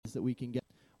best that we can get.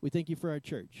 We thank you for our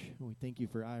church. We thank you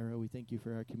for Ira. We thank you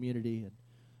for our community.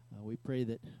 And we pray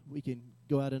that we can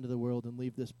go out into the world and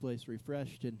leave this place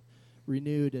refreshed and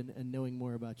renewed and knowing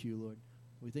more about you, Lord.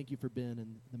 We thank you for Ben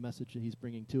and the message that he's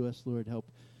bringing to us, Lord. Help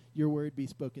your word be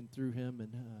spoken through him,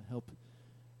 and help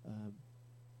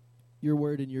your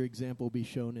word and your example be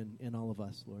shown in all of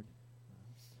us, Lord.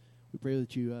 We pray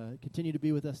that you continue to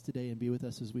be with us today and be with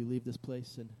us as we leave this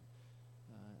place, and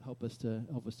help us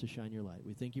to shine your light.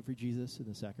 We thank you for Jesus and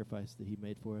the sacrifice that he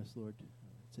made for us, Lord.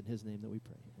 It's in his name that we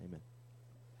pray. Amen. Amen.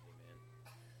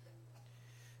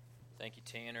 Thank you,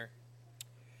 Tanner.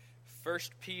 1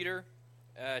 Peter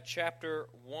chapter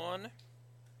 1.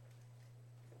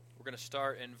 We're going to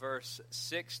start in verse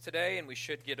 6 today, and we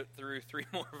should get through 3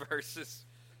 more verses.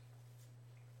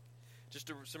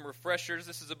 Just some refreshers.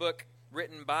 This is a book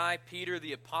written by Peter,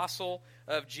 the apostle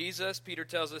of Jesus. Peter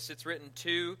tells us it's written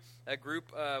to a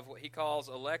group of what he calls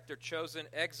elect or chosen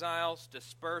exiles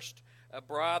dispersed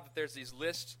abroad. There's these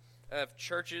lists of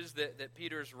churches that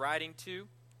Peter's writing to.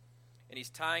 And he's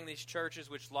tying these churches,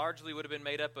 which largely would have been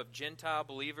made up of Gentile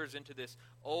believers, into this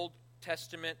Old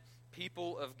Testament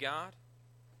people of God.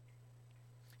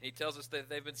 And he tells us that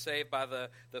they've been saved by the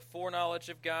foreknowledge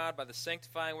of God, by the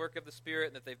sanctifying work of the Spirit,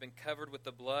 and that they've been covered with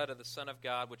the blood of the Son of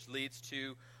God, which leads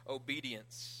to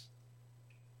obedience.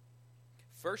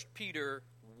 1 Peter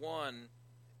 1,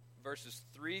 verses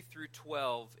 3 through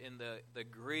 12 in the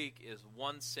Greek is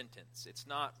one sentence. It's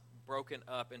not broken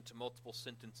up into multiple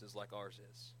sentences like ours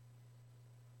is.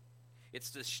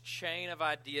 It's this chain of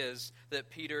ideas that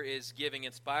Peter is giving,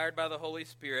 inspired by the Holy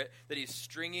Spirit, that he's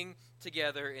stringing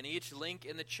together, and each link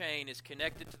in the chain is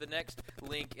connected to the next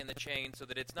link in the chain, so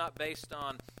that it's not based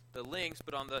on the links,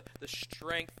 but on the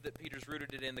strength that Peter's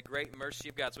rooted it in, the great mercy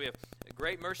of God. So we have the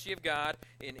great mercy of God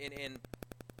in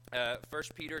 1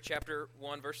 Peter chapter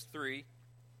 1, verse 3.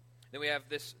 Then we have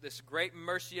this great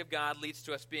mercy of God leads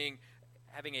to us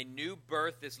having a new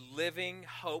birth, this living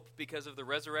hope because of the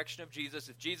resurrection of Jesus.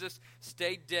 If Jesus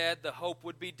stayed dead, the hope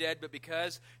would be dead, but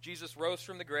because Jesus rose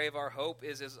from the grave, our hope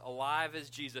is as alive as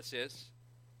Jesus is.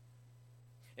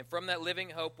 And from that living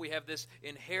hope, we have this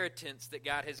inheritance that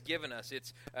God has given us.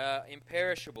 It's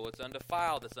imperishable, it's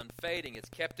undefiled, it's unfading, it's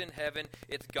kept in heaven,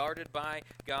 it's guarded by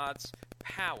God's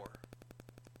power.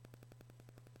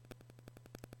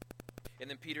 And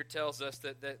then Peter tells us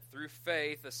that through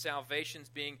faith, a salvation's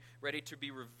being ready to be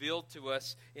revealed to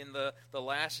us in the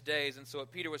last days. And so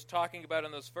what Peter was talking about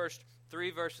in those first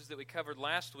 3 verses that we covered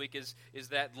last week is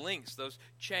that links, those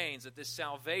chains, that this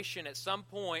salvation at some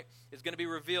point is going to be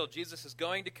revealed. Jesus is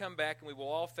going to come back, and we will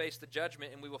all face the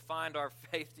judgment, and we will find our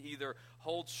faith to either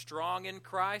hold strong in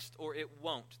Christ or it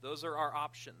won't. Those are our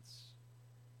options.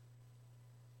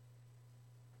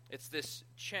 It's this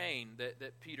chain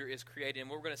that Peter is creating. And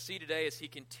what we're going to see today is he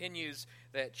continues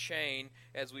that chain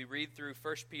as we read through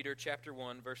 1 Peter chapter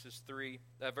 1, verses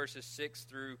 6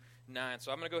 through 9. So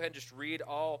I'm going to go ahead and just read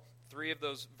all 3 of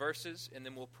those verses, and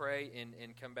then we'll pray and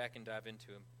come back and dive into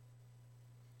them.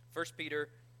 1 Peter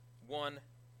 1,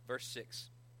 verse 6.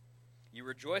 You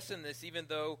rejoice in this, even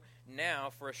though now,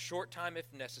 for a short time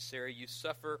if necessary, you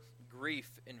suffer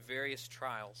grief in various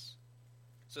trials,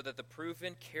 so that the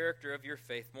proven character of your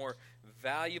faith, more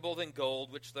valuable than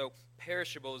gold, which though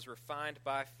perishable is refined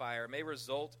by fire, may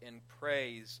result in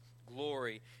praise,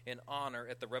 glory, and honor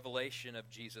at the revelation of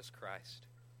Jesus Christ.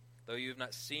 Though you have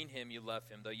not seen him, you love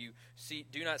him. Though you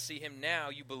do not see him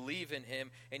now, you believe in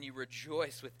him, and you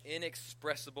rejoice with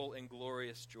inexpressible and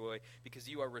glorious joy, because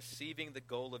you are receiving the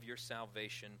goal of your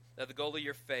salvation, the goal of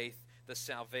your faith, the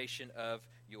salvation of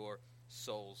your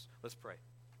souls. Let's pray.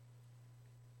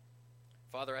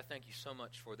 Father, I thank you so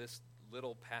much for this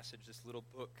little passage, this little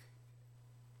book,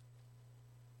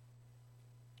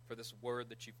 for this word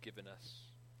that you've given us.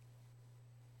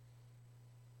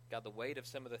 God, the weight of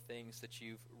some of the things that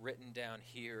you've written down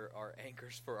here are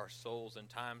anchors for our souls in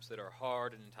times that are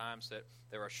hard, and in times that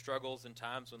there are struggles, and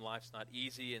times when life's not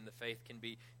easy and the faith can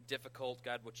be difficult.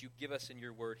 God, what you give us in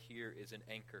your word here is an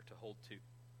anchor to hold to.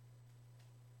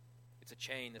 It's a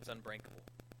chain that's unbreakable.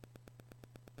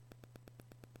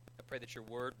 Pray that your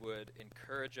word would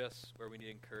encourage us where we need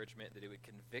encouragement, that it would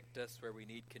convict us where we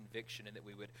need conviction, and that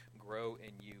we would grow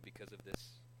in you because of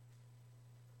this.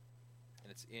 And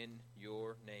it's in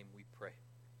your name we pray.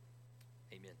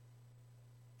 Amen.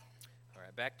 All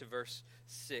right, back to verse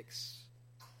 6.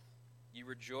 You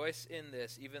rejoice in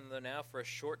this, even though now for a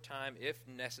short time, if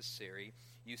necessary,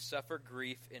 you suffer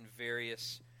grief in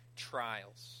various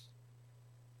trials.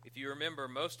 If you remember,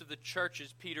 most of the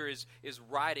churches Peter is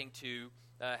writing to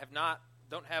have not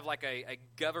don't have like a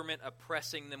government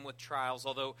oppressing them with trials,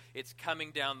 although it's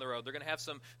coming down the road. They're going to have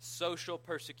some social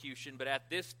persecution, but at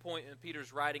this point when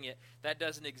Peter's writing it, that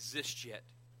doesn't exist yet.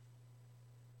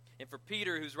 And for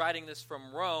Peter, who's writing this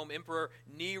from Rome, Emperor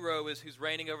Nero is who's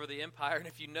reigning over the empire. And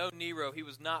if you know Nero, he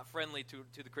was not friendly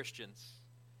to the Christians.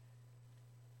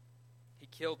 He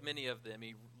killed many of them.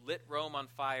 He lit Rome on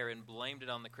fire and blamed it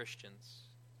on the Christians.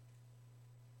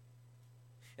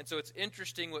 And so it's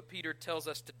interesting what Peter tells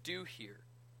us to do here.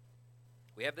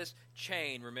 We have this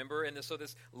chain, remember? And so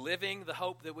this living the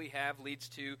hope that we have leads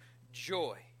to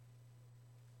joy.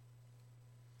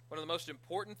 One of the most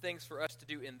important things for us to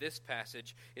do in this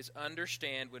passage is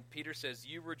understand when Peter says,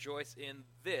 you rejoice in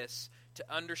this, to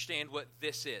understand what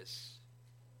this is.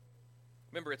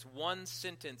 Remember, it's one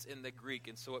sentence in the Greek,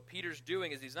 and so what Peter's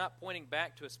doing is he's not pointing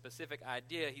back to a specific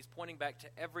idea, he's pointing back to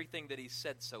everything that he's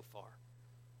said so far.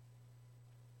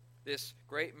 This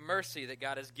great mercy that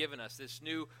God has given us, this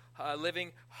new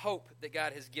living hope that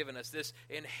God has given us, this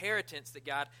inheritance that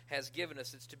God has given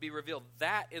us, it's to be revealed.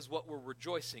 That is what we're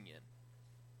rejoicing in.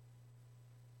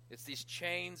 It's these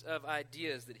chains of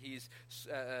ideas that he's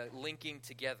linking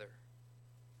together.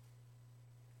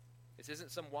 This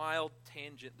isn't some wild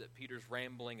tangent that Peter's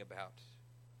rambling about.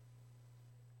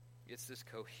 It's this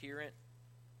coherent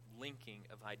linking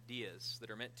of ideas that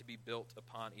are meant to be built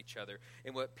upon each other.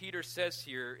 And what Peter says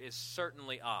here is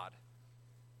certainly odd.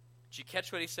 Did you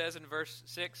catch what he says in verse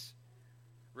 6?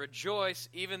 Rejoice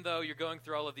even though you're going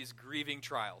through all of these grieving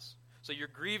trials. So you're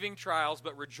grieving trials,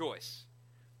 but rejoice.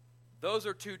 Those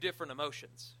are two different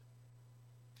emotions.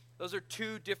 Those are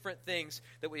two different things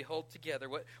that we hold together.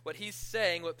 What he's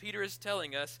saying, what Peter is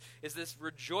telling us, is this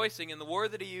rejoicing, and the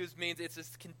word that he used means it's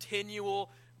this continual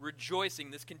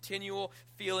rejoicing, this continual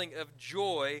feeling of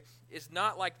joy is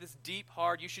not like this deep,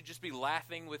 hard, you should just be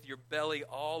laughing with your belly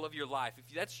all of your life.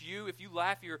 If that's you, if you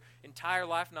laugh your entire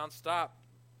life nonstop,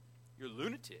 you're a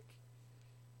lunatic.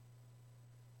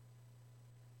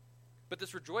 But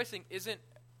this rejoicing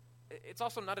it's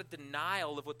also not a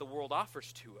denial of what the world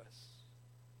offers to us.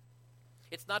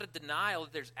 It's not a denial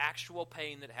that there's actual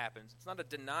pain that happens. It's not a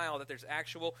denial that there's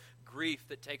actual grief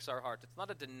that takes our hearts. It's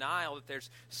not a denial that there's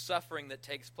suffering that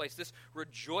takes place. This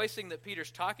rejoicing that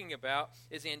Peter's talking about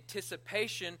is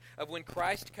anticipation of when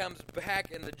Christ comes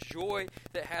back and the joy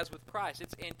that has with Christ.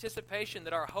 It's anticipation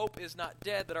that our hope is not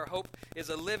dead, that our hope is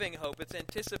a living hope. It's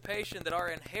anticipation that our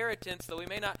inheritance, though we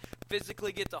may not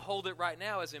physically get to hold it right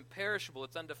now, is imperishable,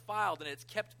 it's undefiled, and it's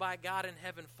kept by God in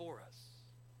heaven for us.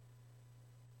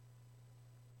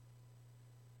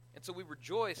 And so we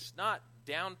rejoice not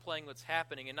downplaying what's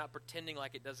happening and not pretending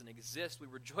like it doesn't exist. We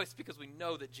rejoice because we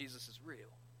know that Jesus is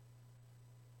real.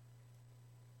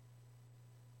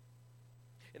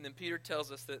 And then Peter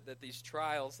tells us that these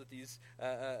trials, that these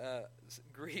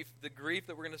grief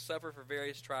that we're going to suffer for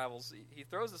various trials, he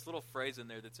throws this little phrase in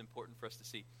there that's important for us to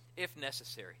see. If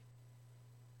necessary.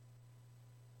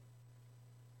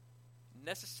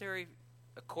 Necessary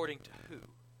according to who?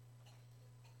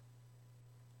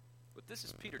 What this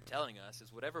is Peter telling us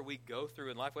is whatever we go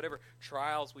through in life, whatever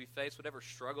trials we face, whatever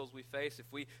struggles we face, if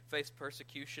we face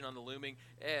persecution on the looming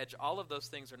edge, all of those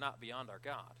things are not beyond our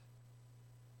God.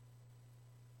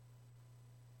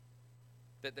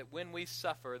 That when we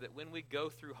suffer, that when we go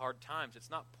through hard times,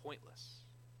 it's not pointless.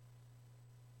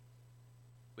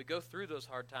 We go through those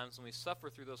hard times and we suffer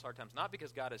through those hard times, not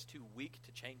because God is too weak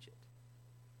to change it.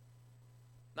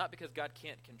 Not because God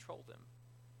can't control them.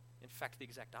 In fact, the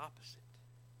exact opposite.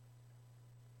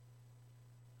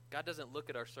 God doesn't look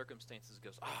at our circumstances and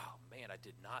goes, oh man, I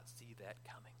did not see that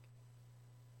coming.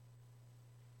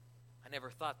 I never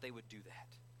thought they would do that.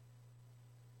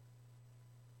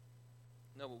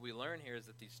 No, what we learn here is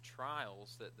that these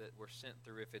trials that we're sent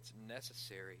through, if it's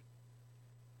necessary,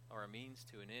 are a means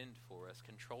to an end for us,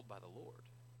 controlled by the Lord.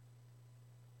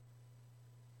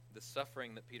 The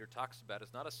suffering that Peter talks about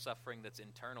is not a suffering that's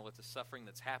internal, it's a suffering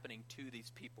that's happening to these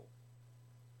people.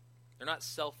 They're not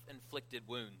self-inflicted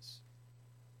wounds.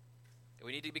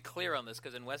 We need to be clear on this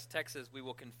because in West Texas we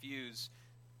will confuse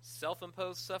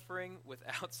self-imposed suffering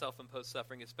without self-imposed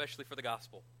suffering, especially for the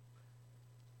gospel.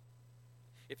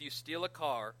 If you steal a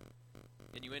car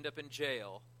and you end up in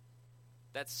jail,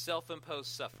 that's self-imposed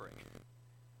suffering.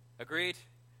 Agreed?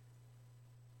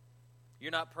 You're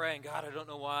not praying, God, I don't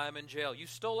know why I'm in jail. You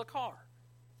stole a car.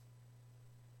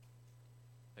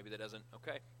 Maybe that doesn't,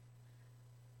 okay.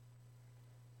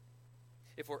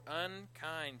 If we're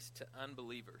unkind to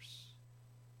unbelievers,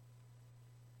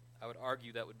 I would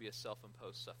argue that would be a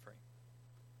self-imposed suffering.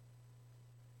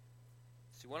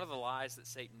 See, one of the lies that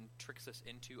Satan tricks us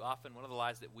into, often one of the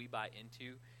lies that we buy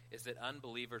into, is that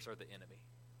unbelievers are the enemy.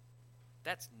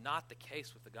 That's not the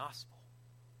case with the gospel.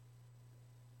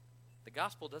 The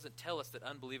gospel doesn't tell us that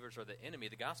unbelievers are the enemy.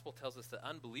 The gospel tells us that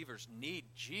unbelievers need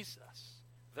Jesus.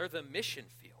 They're the mission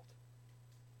field.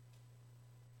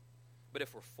 But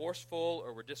if we're forceful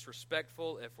or we're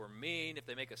disrespectful, if we're mean, if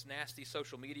they make us nasty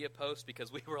social media posts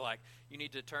because we were like, you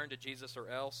need to turn to Jesus or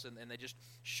else, and they just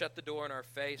shut the door in our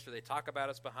face, or they talk about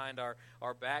us behind our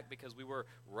back because we were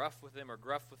rough with them or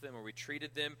gruff with them, or we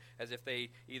treated them as if they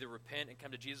either repent and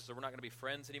come to Jesus or we're not going to be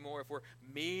friends anymore. If we're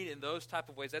mean in those type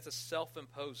of ways, that's a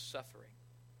self-imposed suffering.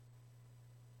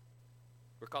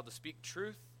 We're called to speak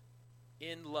truth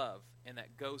in love, and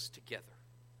that goes together.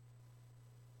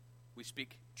 We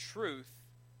speak truth,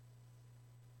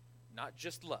 not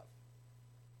just love.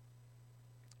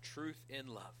 Truth in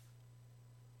love.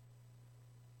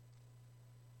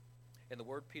 And the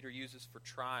word Peter uses for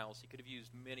trials, he could have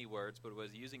used many words, but what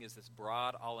he's using is this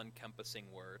broad, all-encompassing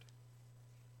word.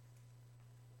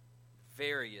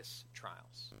 Various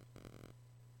trials.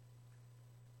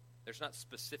 There's not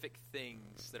specific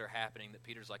things that are happening that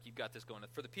Peter's like, you've got this going.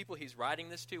 For the people he's writing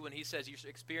this to, when he says you're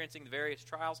experiencing the various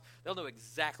trials, they'll know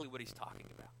exactly what he's talking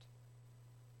about.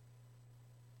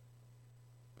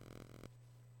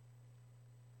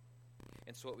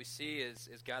 And so what we see is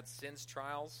God sends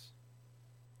trials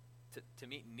to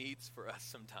meet needs for us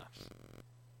sometimes.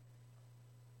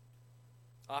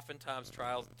 Oftentimes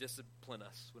trials discipline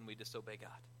us when we disobey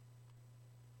God.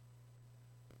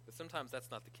 But sometimes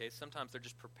that's not the case. Sometimes they're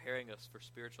just preparing us for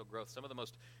spiritual growth. Some of the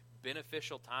most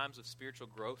beneficial times of spiritual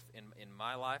growth in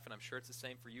my life, and I'm sure it's the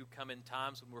same for you, come in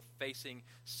times when we're facing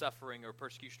suffering or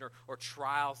persecution or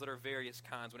trials that are various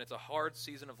kinds. When it's a hard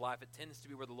season of life, it tends to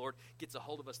be where the Lord gets a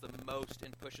hold of us the most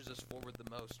and pushes us forward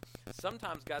the most.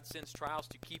 Sometimes God sends trials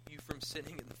to keep you from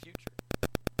sinning in the future,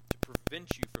 to prevent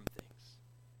you from things.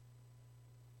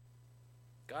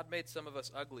 God made some of us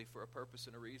ugly for a purpose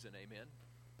and a reason, amen?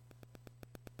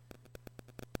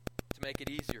 To make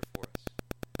it easier for us.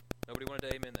 Nobody wanted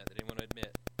to amen that. They didn't want to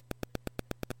admit.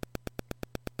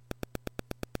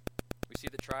 We see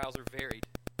that trials are varied.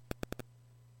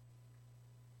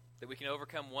 That we can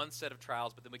overcome one set of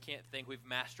trials, but then we can't think we've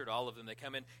mastered all of them. They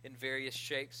come in various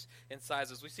shapes and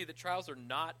sizes. We see that trials are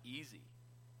not easy.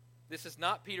 This is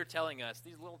not Peter telling us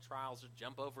these little trials, just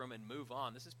jump over them and move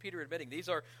on. This is Peter admitting these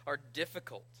are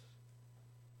difficult.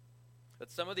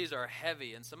 That some of these are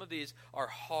heavy and some of these are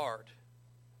hard.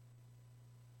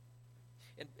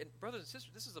 And brothers and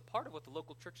sisters, this is a part of what the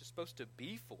local church is supposed to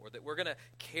be for, that we're going to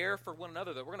care for one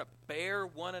another, that we're going to bear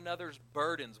one another's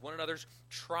burdens, one another's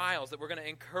trials, that we're going to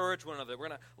encourage one another, that we're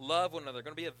going to love one another,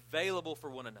 going to be available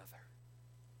for one another.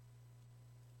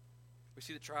 We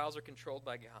see the trials are controlled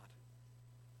by God.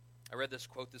 I read this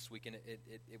quote this week, and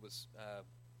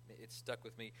it stuck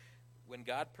with me. When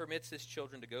God permits his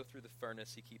children to go through the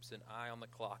furnace, he keeps an eye on the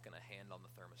clock and a hand on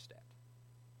the thermostat.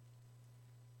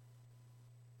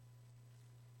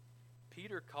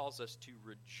 Peter calls us to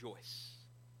rejoice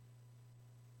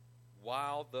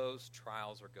while those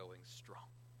trials are going strong.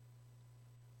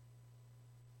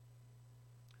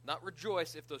 Not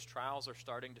rejoice if those trials are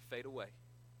starting to fade away.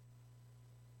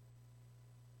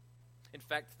 In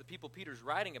fact, the people Peter's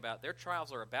writing about, their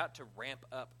trials are about to ramp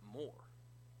up more.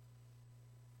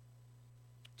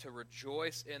 To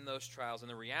rejoice in those trials. And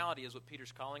the reality is what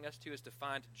Peter's calling us to is to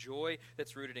find joy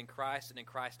that's rooted in Christ and in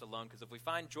Christ alone. Because if we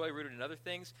find joy rooted in other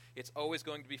things, it's always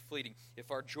going to be fleeting. If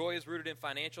our joy is rooted in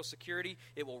financial security,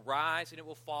 it will rise and it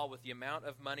will fall with the amount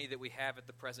of money that we have at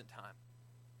the present time.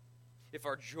 If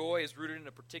our joy is rooted in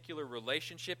a particular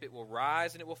relationship, it will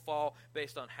rise and it will fall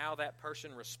based on how that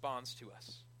person responds to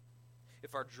us.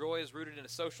 If our joy is rooted in a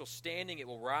social standing, it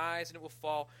will rise and it will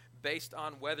fall based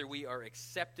on whether we are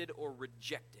accepted or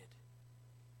rejected.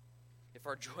 If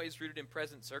our joy is rooted in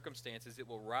present circumstances, it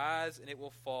will rise and it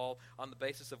will fall on the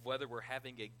basis of whether we're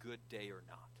having a good day or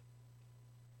not.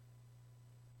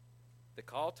 The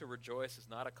call to rejoice is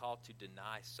not a call to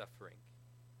deny suffering.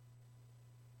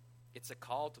 It's a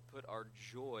call to put our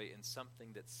joy in something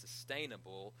that's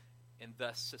sustainable and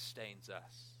thus sustains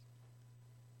us.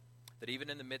 That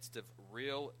even in the midst of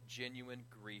real, genuine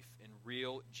grief and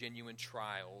real, genuine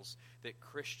trials, that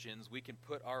Christians, we can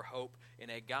put our hope in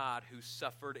a God who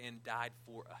suffered and died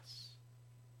for us.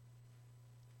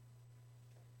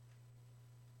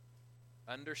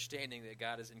 Understanding that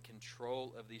God is in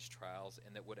control of these trials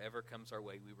and that whatever comes our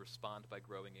way, we respond by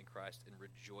growing in Christ and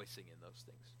rejoicing in those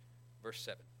things. Verse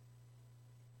 7.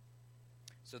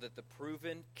 So that the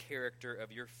proven character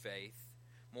of your faith,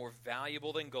 more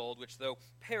valuable than gold, which though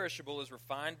perishable is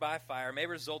refined by fire, may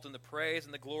result in the praise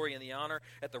and the glory and the honor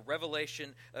at the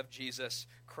revelation of Jesus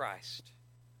Christ.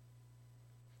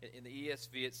 In the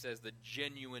ESV it says the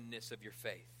genuineness of your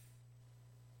faith.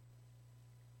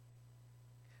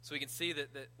 So we can see that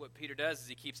what Peter does is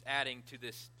he keeps adding to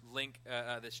this link,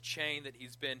 this chain that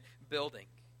he's been building.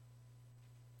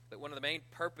 That one of the main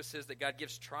purposes that God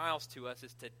gives trials to us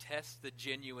is to test the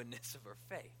genuineness of our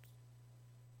faith.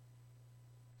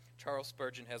 Charles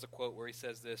Spurgeon has a quote where he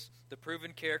says this: "The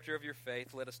proven character of your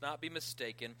faith, let us not be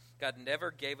mistaken. God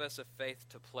never gave us a faith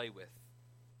to play with.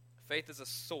 Faith is a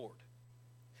sword,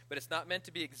 but it's not meant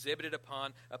to be exhibited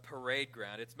upon a parade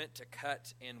ground. It's meant to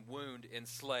cut and wound and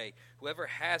slay. Whoever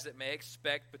has it may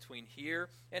expect between here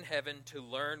and heaven to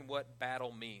learn what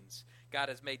battle means. God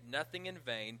has made nothing in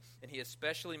vain, and he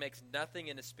especially makes nothing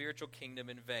in the spiritual kingdom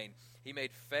in vain. He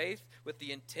made faith with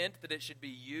the intent that it should be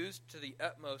used to the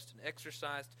utmost and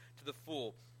exercised to the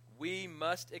full. We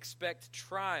must expect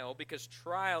trial, because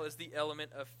trial is the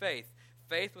element of faith.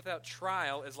 Faith without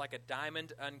trial is like a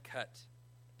diamond uncut,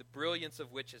 the brilliance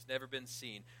of which has never been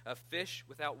seen. A fish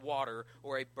without water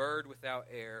or a bird without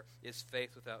air is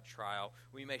faith without trial.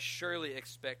 We may surely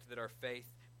expect that our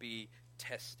faith be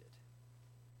tested."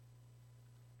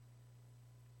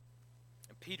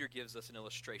 And Peter gives us an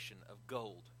illustration of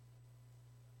gold.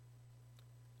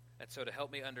 And so to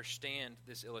help me understand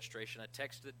this illustration, I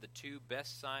texted the two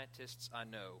best scientists I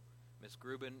know, Miss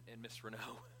Grubin and Miss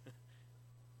Renault.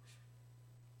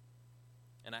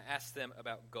 And I asked them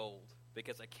about gold,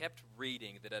 because I kept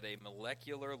reading that at a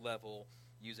molecular level,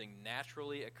 using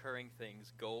naturally occurring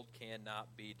things, gold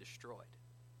cannot be destroyed.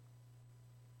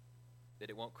 That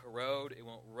it won't corrode, it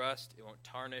won't rust, it won't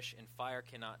tarnish, and fire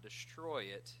cannot destroy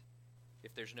it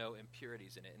if there's no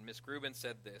impurities in it. And Miss Grubin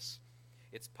said this: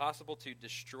 "It's possible to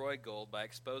destroy gold by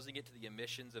exposing it to the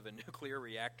emissions of a nuclear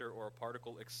reactor or a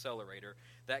particle accelerator.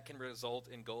 That can result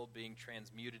in gold being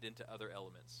transmuted into other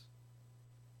elements."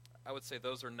 I would say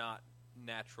those are not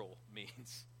natural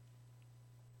means.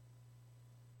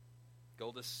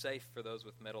 Gold is safe for those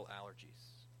with metal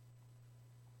allergies.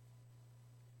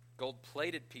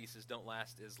 Gold-plated pieces don't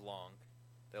last as long.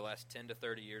 They last 10 to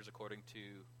 30 years according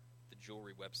to the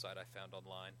jewelry website I found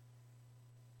online.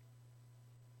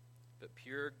 But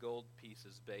pure gold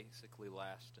pieces basically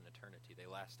last an eternity. They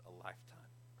last a lifetime.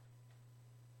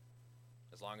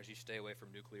 As long as you stay away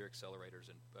from nuclear accelerators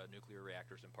and nuclear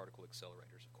reactors and particle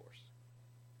accelerators, of course.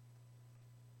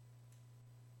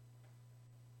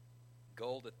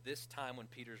 Gold at this time when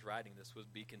Peter's writing this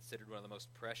would be considered one of the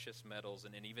most precious metals,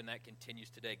 and even that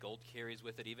continues today. Gold carries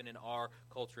with it, even in our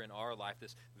culture, in our life,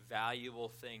 this valuable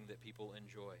thing that people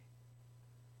enjoy.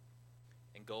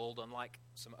 And gold, unlike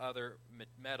some other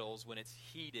metals, when it's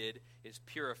heated, is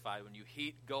purified. When you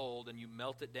heat gold and you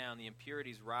melt it down, the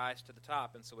impurities rise to the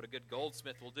top. And so what a good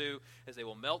goldsmith will do is they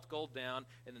will melt gold down,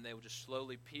 and then they will just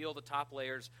slowly peel the top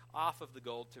layers off of the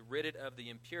gold to rid it of the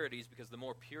impurities, because the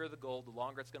more pure the gold, the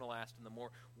longer it's going to last and the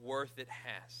more worth it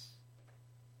has.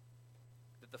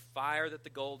 That the fire that the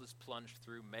gold is plunged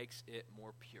through makes it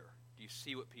more pure. Do you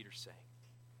see what Peter's saying?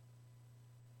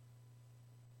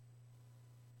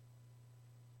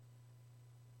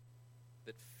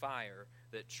 That fire,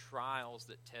 that trials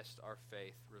that test our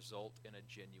faith result in a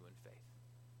genuine faith.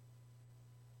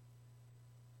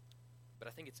 But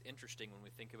I think it's interesting when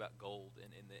we think about gold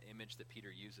and in the image that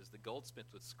Peter uses. The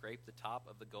goldsmith would scrape the top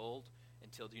of the gold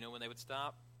until, do you know when they would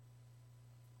stop?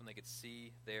 When they could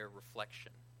see their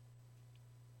reflection.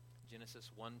 Genesis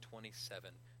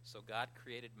 1:27. So God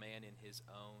created man in his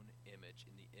own image.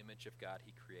 In the image of God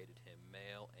he created him.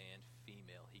 Male and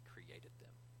female he created them.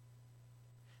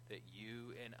 That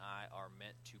you and I are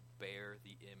meant to bear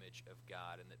the image of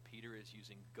God, and that Peter is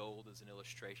using gold as an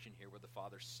illustration here, where the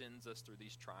Father sends us through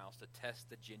these trials to test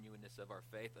the genuineness of our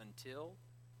faith until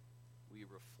we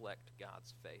reflect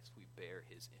God's face. We bear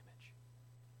his image.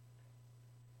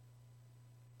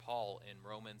 Paul in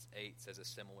Romans 8 says a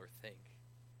similar thing.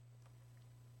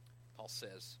 Paul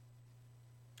says,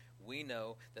 "We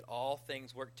know that all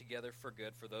things work together for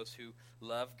good for those who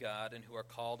love God and who are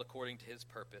called according to his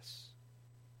purpose."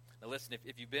 Now listen,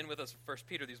 if you've been with us for 1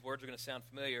 Peter, these words are going to sound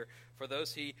familiar. "For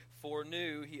those he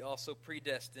foreknew, he also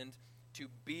predestined to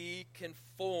be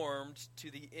conformed to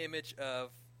the image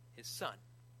of his Son."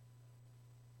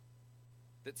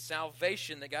 That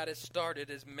salvation that God has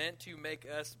started is meant to make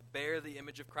us bear the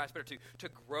image of Christ better, to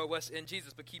grow us in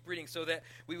Jesus. But keep reading. "So that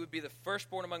we would be the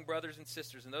firstborn among brothers and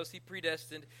sisters. And those he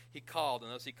predestined, he called.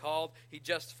 And those he called, he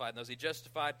justified. And those he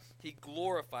justified, he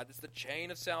glorified." That's the chain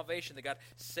of salvation that God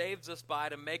saves us by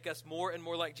to make us more and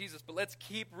more like Jesus. But let's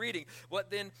keep reading.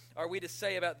 What then are we to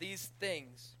say about these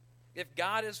things? If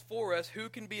God is for us, who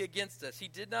can be against us? He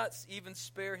did not even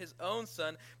spare his own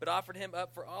Son, but offered him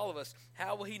up for all of us.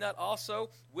 How will he not also,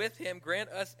 with him, grant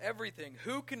us everything?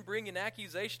 Who can bring an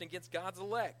accusation against God's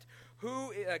elect?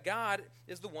 God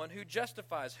is the one who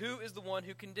justifies. Who is the one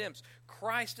who condemns?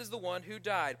 Christ is the one who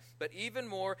died, but even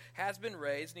more has been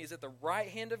raised, and he is at the right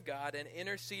hand of God and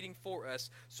interceding for us.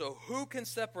 So who can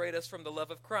separate us from the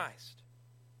love of Christ?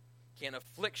 Can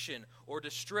affliction or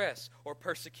distress or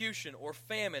persecution or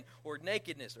famine or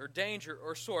nakedness or danger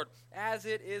or sword? As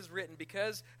it is written,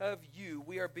 because of you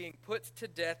we are being put to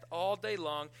death all day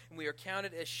long, and we are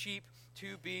counted as sheep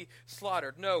to be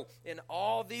slaughtered. No, in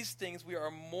all these things we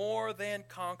are more than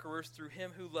conquerors through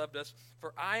him who loved us.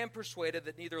 For I am persuaded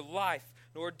that neither life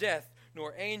nor death,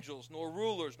 nor angels, nor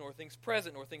rulers, nor things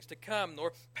present, nor things to come,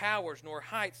 nor powers, nor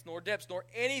heights, nor depths, nor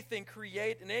anything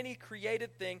any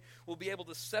created thing will be able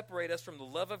to separate us from the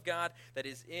love of God that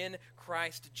is in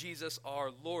Christ Jesus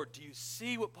our Lord. Do you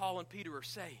see what Paul and Peter are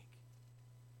saying?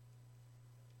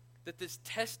 That this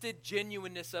tested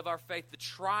genuineness of our faith, the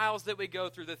trials that we go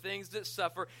through, the things that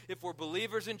suffer, if we're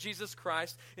believers in Jesus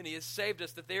Christ and he has saved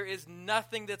us, that there is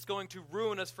nothing that's going to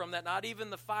ruin us from that, not even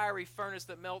the fiery furnace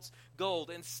that melts gold.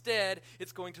 Instead,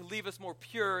 it's going to leave us more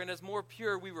pure, and as more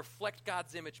pure, we reflect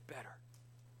God's image better,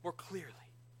 more clearly.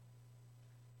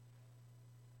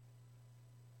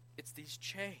 It's these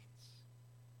chains.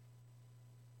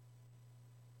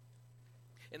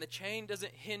 And the chain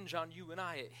doesn't hinge on you and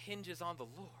I, it hinges on the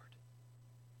Lord.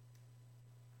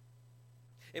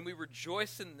 And we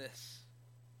rejoice in this.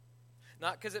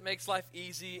 Not because it makes life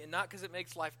easy and not because it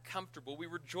makes life comfortable. We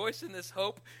rejoice in this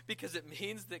hope because it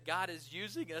means that God is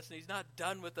using us and he's not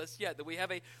done with us yet. That we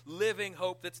have a living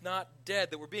hope that's not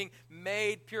dead. That we're being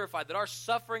made purified. That our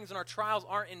sufferings and our trials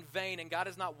aren't in vain and God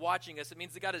is not watching us. It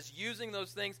means that God is using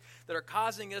those things that are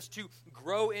causing us to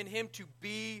grow in him to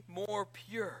be more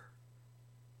pure.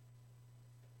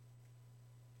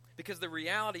 Because the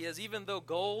reality is, even though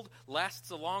gold lasts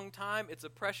a long time, it's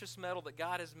a precious metal that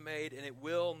God has made, and it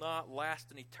will not last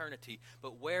an eternity.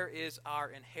 But where is our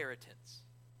inheritance?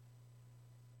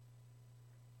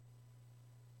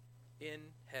 In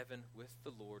heaven with the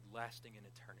Lord, lasting in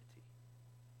eternity.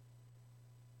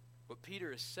 What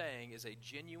Peter is saying is a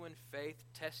genuine faith,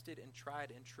 tested and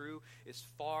tried and true, is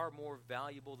far more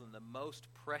valuable than the most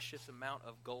precious amount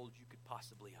of gold you could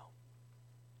possibly own.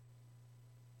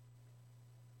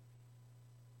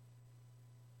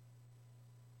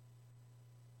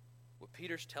 What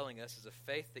Peter's telling us is a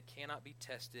faith that cannot be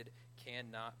tested,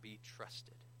 cannot be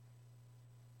trusted.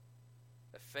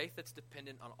 A faith that's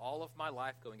dependent on all of my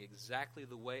life going exactly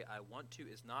the way I want to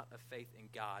is not a faith in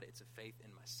God, it's a faith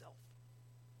in myself.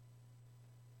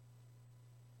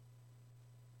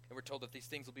 And we're told that these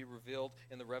things will be revealed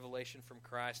in the revelation from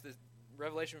Christ. The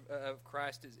revelation of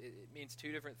Christ it means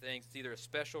two different things. It's either a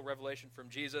special revelation from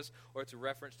Jesus or it's a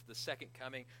reference to the second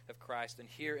coming of Christ. And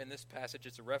here in this passage,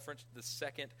 it's a reference to the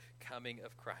second coming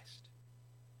of Christ.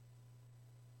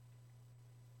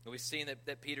 And we've seen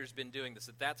that Peter's been doing this,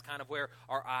 that's kind of where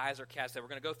our eyes are cast at. We're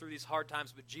going to go through these hard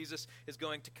times, but Jesus is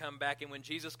going to come back. And when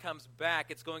Jesus comes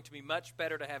back, it's going to be much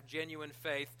better to have genuine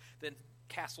faith than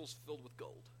castles filled with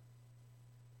gold.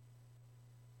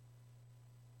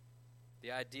 The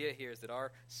idea here is that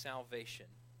our salvation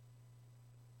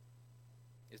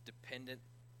is dependent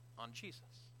on Jesus.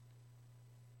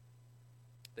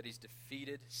 That he's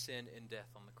defeated sin and death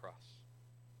on the cross.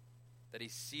 That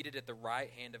he's seated at the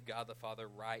right hand of God the Father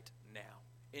right now,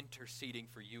 interceding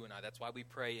for you and I. That's why we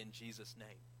pray in Jesus' name.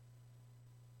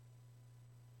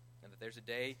 And that there's a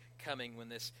day coming when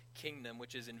this kingdom,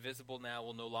 which is invisible now,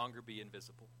 will no longer be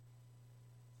invisible.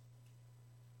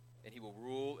 And he will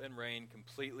rule and reign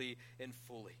completely and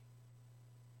fully.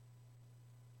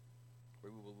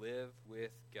 Where we will live with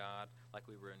God like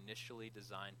we were initially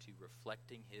designed to,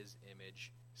 reflecting his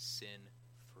image,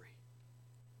 sin-free.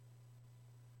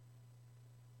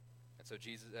 And so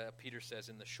Peter says,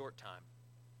 in the short time,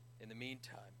 in the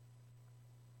meantime,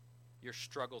 your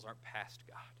struggles aren't past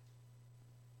God.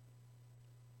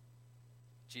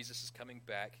 Jesus is coming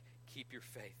back. Keep your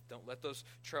faith. Don't let those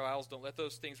trials, don't let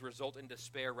those things result in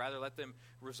despair. Rather, let them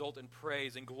result in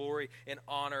praise and glory and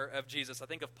honor of Jesus. I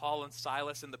think of Paul and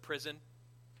Silas in the prison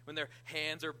when their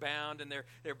hands are bound and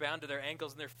they're bound to their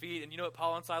ankles and their feet. And you know what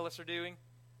Paul and Silas are doing?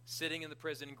 Sitting in the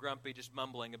prison grumpy, just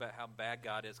mumbling about how bad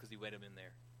God is because he went him in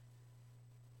there.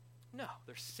 No,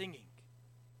 they're singing.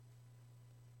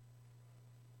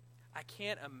 I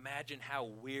can't imagine how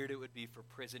weird it would be for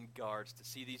prison guards to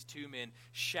see these two men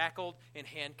shackled and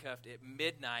handcuffed at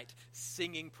midnight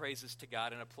singing praises to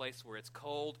God in a place where it's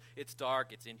cold, it's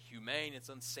dark, it's inhumane, it's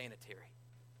unsanitary.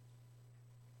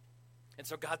 And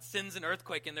so God sends an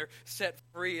earthquake, and they're set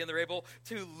free, and they're able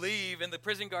to leave. And the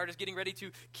prison guard is getting ready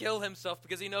to kill himself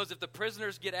because he knows if the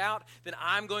prisoners get out, then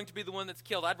I'm going to be the one that's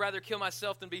killed. I'd rather kill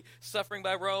myself than be suffering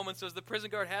by Rome. And so as the prison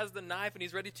guard has the knife and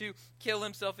he's ready to kill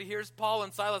himself, he hears Paul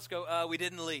and Silas go, we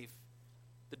didn't leave.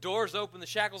 The door's open, the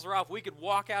shackles are off. We could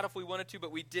walk out if we wanted to,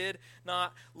 but we did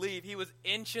not leave. He was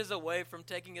inches away from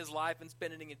taking his life and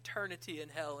spending an eternity in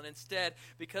hell. And instead,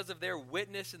 because of their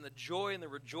witness and the joy and the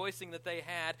rejoicing that they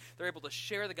had, they're able to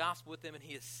share the gospel with them, and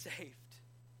he is saved.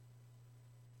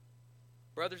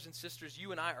 Brothers and sisters,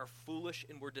 you and I are foolish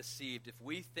and we're deceived if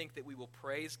we think that we will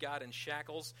praise God in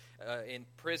shackles, in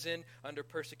prison, under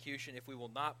persecution, if we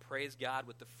will not praise God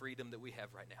with the freedom that we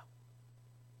have right now.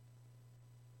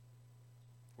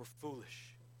 We're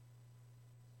foolish.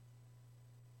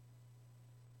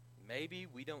 Maybe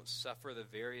we don't suffer the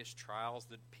various trials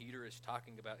that Peter is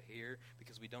talking about here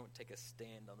because we don't take a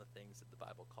stand on the things that the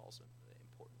Bible calls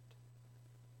important.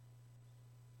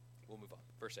 We'll move on.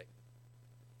 Verse 8.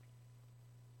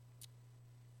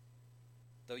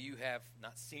 Though you have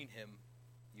not seen him,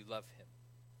 you love him.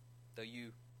 Though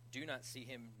you do not see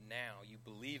him now, you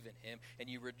believe in him, and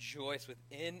you rejoice with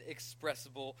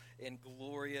inexpressible and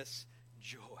glorious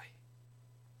joy.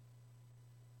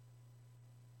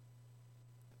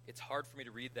 It's hard for me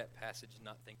to read that passage and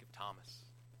not think of Thomas.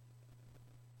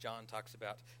 John talks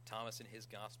about Thomas in his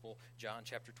gospel, John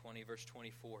chapter 20, verse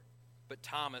 24. But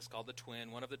Thomas, called the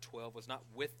twin, one of the 12, was not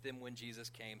with them when Jesus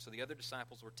came. So the other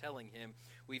disciples were telling him,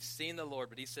 we've seen the Lord.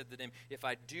 But he said to them, if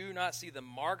I do not see the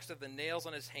marks of the nails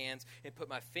on his hands and put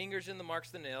my fingers in the marks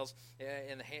of the nails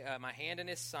and my hand in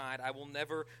his side, I will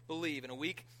never believe. And a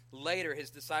week later, his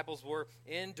disciples were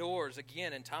indoors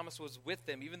again, and Thomas was with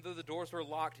them. Even though the doors were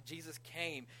locked, Jesus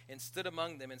came and stood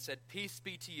among them and said, peace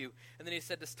be to you. And then he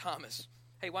said to Thomas,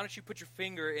 hey, why don't you put your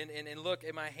finger and look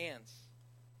at my hands?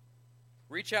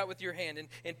 Reach out with your hand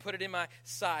and put it in my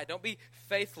side. Don't be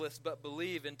faithless, but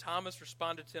believe. And Thomas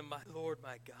responded to him, my Lord,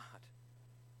 my God.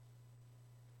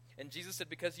 And Jesus said,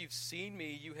 because you've seen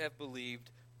me, you have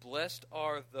believed. Blessed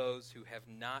are those who have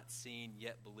not seen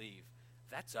yet believe.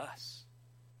 That's us.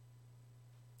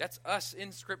 That's us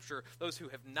in Scripture, those who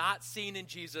have not seen in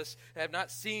Jesus, have not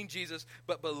seen Jesus,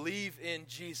 but believe in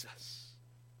Jesus.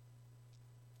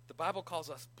 The Bible calls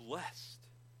us blessed.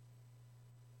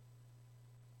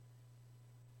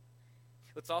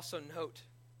 Let's also note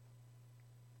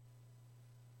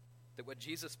that what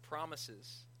Jesus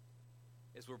promises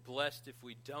is we're blessed if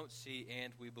we don't see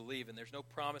and we believe. And there's no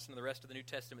promise in the rest of the New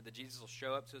Testament that Jesus will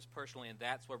show up to us personally, and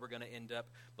that's where we're going to end up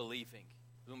believing,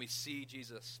 when we see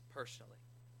Jesus personally.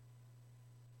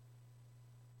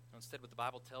 Instead, what the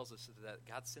Bible tells us is that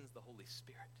God sends the Holy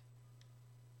Spirit.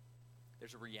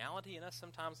 There's a reality in us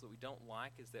sometimes that we don't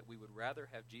like, is that we would rather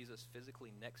have Jesus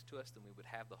physically next to us than we would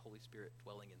have the Holy Spirit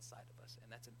dwelling inside of us.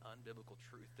 And that's an unbiblical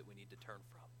truth that we need to turn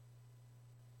from.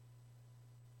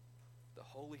 The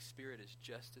Holy Spirit is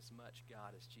just as much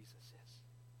God as Jesus is.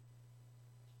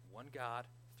 One God,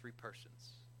 three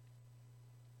persons.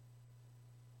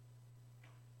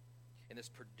 And this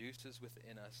produces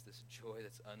within us this joy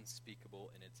that's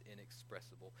unspeakable and it's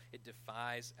inexpressible. It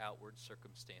defies outward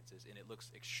circumstances, and it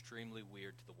looks extremely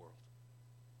weird to the world.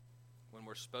 When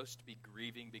we're supposed to be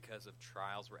grieving because of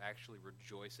trials, we're actually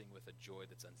rejoicing with a joy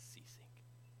that's unceasing.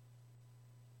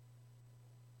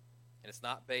 And it's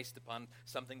not based upon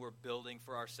something we're building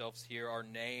for ourselves here. Our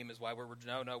name is why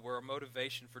our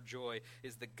motivation for joy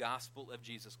is the gospel of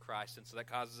Jesus Christ. And so that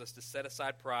causes us to set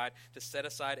aside pride, to set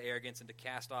aside arrogance, and to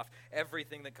cast off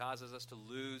everything that causes us to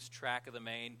lose track of the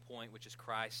main point, which is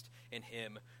Christ and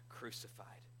Him crucified.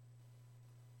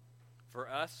 For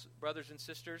us, brothers and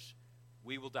sisters,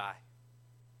 we will die.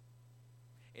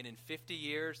 And in 50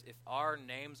 years, if our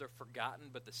names are forgotten,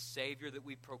 but the Savior that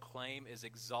we proclaim is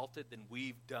exalted, then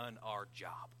we've done our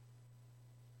job.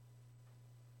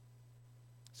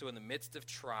 So in the midst of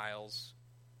trials,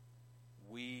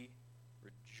 we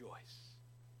rejoice.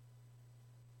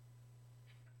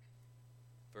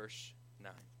 Verse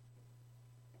 9.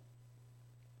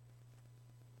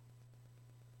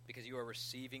 Because you are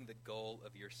receiving the goal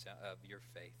of your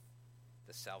faith,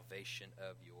 the salvation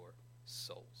of your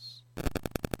souls.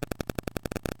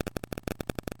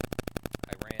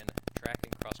 I ran track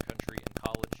and cross country in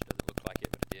college. Doesn't look like it,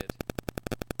 but it did.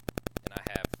 And I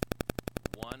have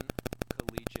one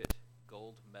collegiate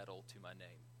gold medal to my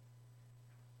name.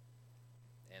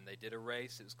 And they did a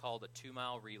race. It was called a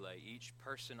 2-mile relay. Each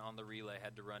person on the relay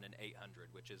had to run an 800,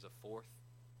 which is a fourth,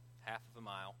 half of a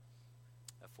mile,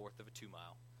 a fourth of a 2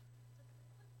 mile.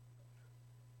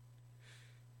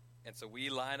 And so we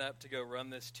line up to go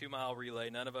run this 2-mile relay.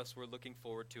 None of us were looking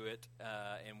forward to it,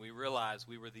 and we realized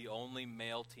we were the only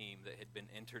male team that had been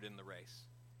entered in the race.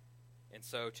 And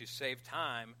so to save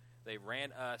time, they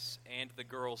ran us and the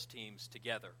girls' teams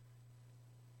together.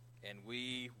 And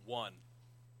we won.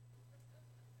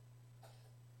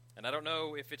 And I don't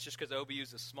know if it's just because OBU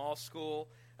is a small school,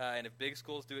 and if big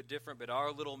schools do it different, but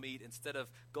our little meet, instead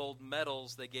of gold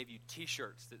medals, they gave you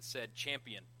T-shirts that said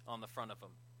champion on the front of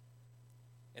them.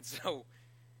 And so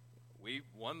we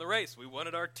won the race. We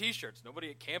wanted our T-shirts. Nobody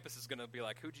at campus is going to be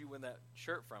like, who'd you win that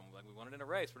shirt from? Like, we won it in a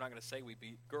race. We're not going to say we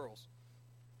beat girls.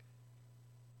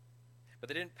 But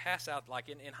they didn't pass out. Like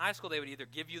in high school, they would either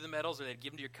give you the medals or they'd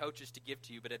give them to your coaches to give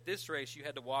to you. But at this race, you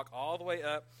had to walk all the way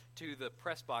up to the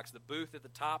press box, the booth at the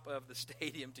top of the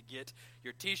stadium to get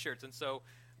your T-shirts. And so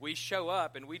we show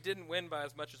up, and we didn't win by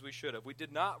as much as we should have. We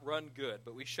did not run good,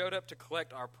 but we showed up to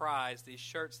collect our prize, these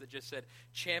shirts that just said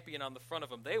champion on the front of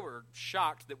them. They were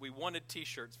shocked that we wanted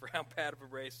T-shirts for how bad of a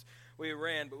race we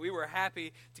ran, but we were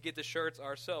happy to get the shirts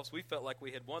ourselves. We felt like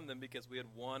we had won them because we had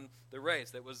won the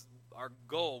race. That was our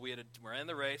goal. We were in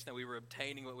the race, and we were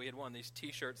obtaining what we had won, these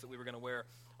T-shirts that we were going to wear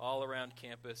all around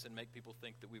campus and make people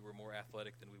think that we were more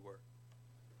athletic than we were.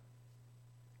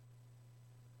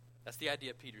 That's the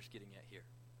idea Peter's getting at here.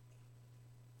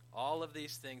 All of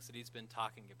these things that he's been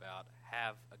talking about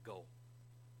have a goal.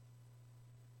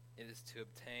 It is to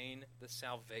obtain the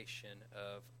salvation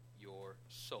of your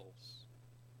souls.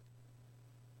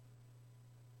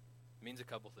 It means a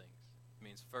couple things. It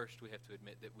means first we have to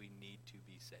admit that we need to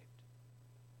be saved.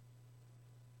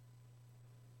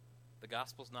 The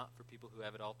gospel's not for people who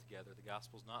have it all together. The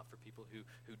gospel's not for people who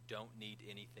don't need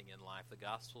anything in life. The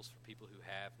gospel's for people who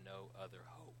have no other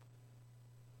hope.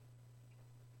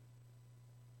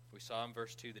 We saw in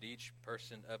verse 2 that each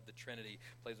person of the Trinity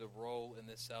plays a role in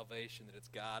this salvation, that it's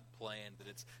God planned, that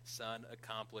it's Son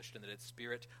accomplished, and that it's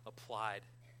Spirit applied.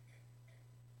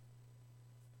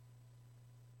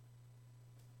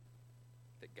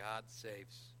 That God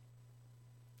saves,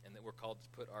 and that we're called to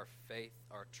put our faith,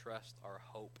 our trust, our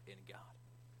hope in God,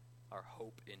 our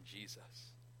hope in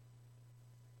Jesus.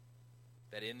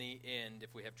 That in the end,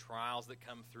 if we have trials that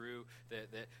come through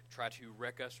that try to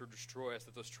wreck us or destroy us,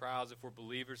 that those trials, if we're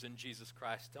believers in Jesus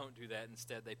Christ, don't do that.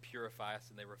 Instead, they purify us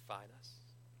and they refine us.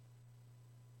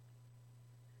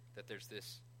 That there's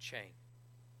this chain.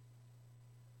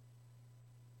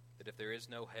 That if there is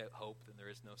no hope, then there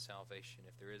is no salvation.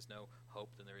 If there is no hope,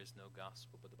 then there is no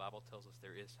gospel. But the Bible tells us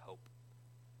there is hope.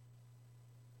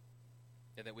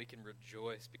 And that we can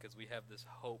rejoice because we have this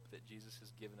hope that Jesus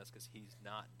has given us because he's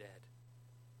not dead.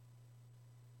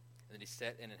 And that he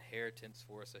set an inheritance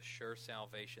for us, a sure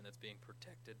salvation that's being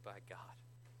protected by God.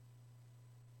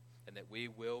 And that we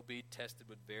will be tested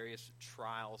with various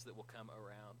trials that will come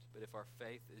around. But if our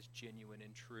faith is genuine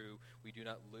and true, we do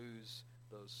not lose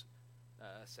those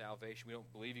salvation. We don't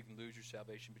believe you can lose your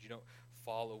salvation, but you don't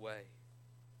fall away.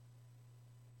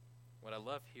 What I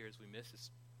love here is we miss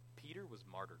is Peter was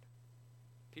martyred.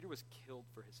 Peter was killed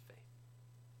for his faith.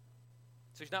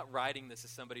 So he's not writing this as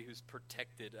somebody who's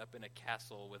protected up in a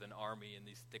castle with an army and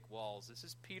these thick walls. This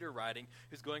is Peter writing,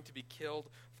 who's going to be killed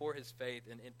for his faith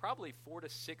in probably 4 to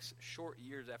 6 short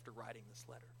years after writing this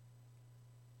letter.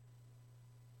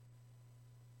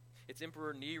 It's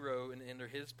Emperor Nero, and under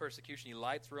his persecution, he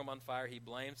lights Rome on fire, he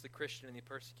blames the Christian, and he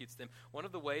persecutes them. One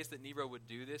of the ways that Nero would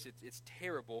do this, it's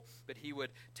terrible, but he would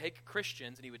take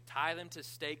Christians and he would tie them to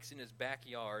stakes in his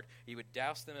backyard, he would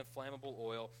douse them in flammable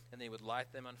oil, and they would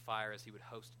light them on fire as he would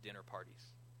host dinner parties.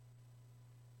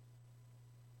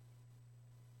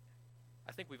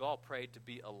 I think we've all prayed to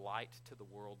be a light to the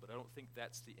world, but I don't think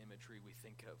that's the imagery we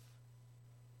think of.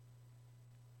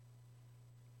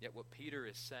 Yet what Peter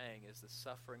is saying is the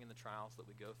suffering and the trials that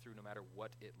we go through, no matter what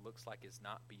it looks like, is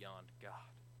not beyond God.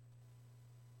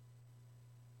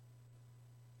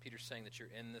 Peter's saying that you're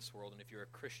in this world, and if you're a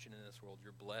Christian in this world,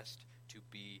 you're blessed to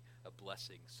be a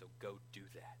blessing. So go do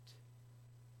that.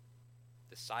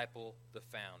 Disciple the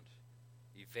found.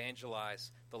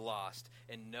 Evangelize the lost,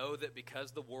 and know that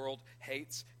because the world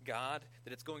hates God,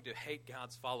 that it's going to hate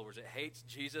God's followers. It hates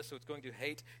Jesus, so it's going to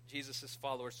hate Jesus'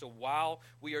 followers. So while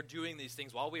we are doing these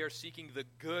things, while we are seeking the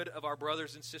good of our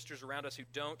brothers and sisters around us who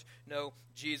don't know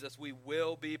Jesus, we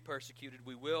will be persecuted,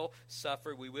 we will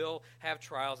suffer, we will have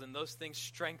trials, and those things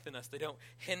strengthen us. They don't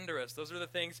hinder us. Those are the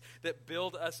things that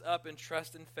build us up in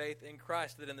trust and faith in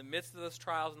Christ, that in the midst of those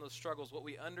trials and those struggles, what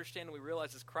we understand and we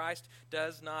realize is Christ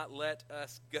does not let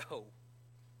us go.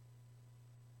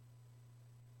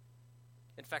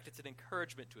 In fact, it's an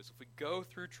encouragement to us. If we go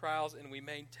through trials and we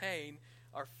maintain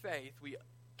our faith, we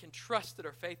can trust that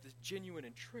our faith is genuine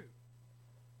and true.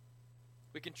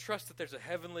 We can trust that there's a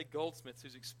heavenly goldsmith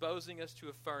who's exposing us to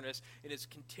a furnace and is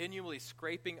continually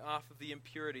scraping off of the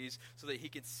impurities so that he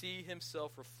can see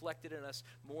himself reflected in us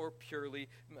more purely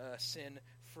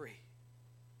sin-free.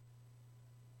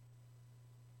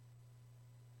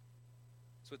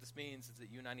 So what this means is that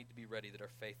you and I need to be ready that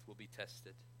our faith will be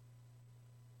tested.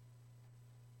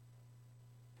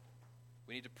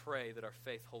 We need to pray that our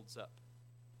faith holds up.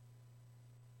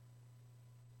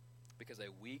 Because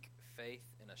a weak faith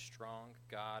in a strong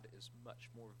God is much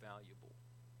more valuable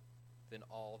than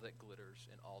all that glitters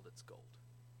and all that's gold.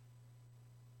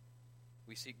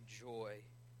 We seek joy,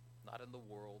 not in the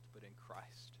world, but in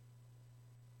Christ.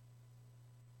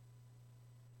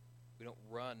 We don't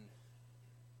run.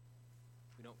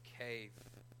 We don't cave.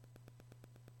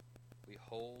 We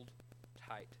hold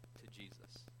tight to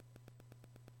Jesus.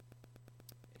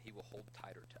 And he will hold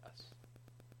tighter to us.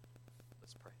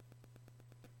 Let's pray.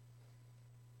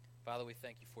 Father, we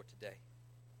thank you for today.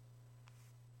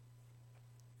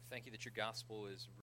 Thank you that your gospel is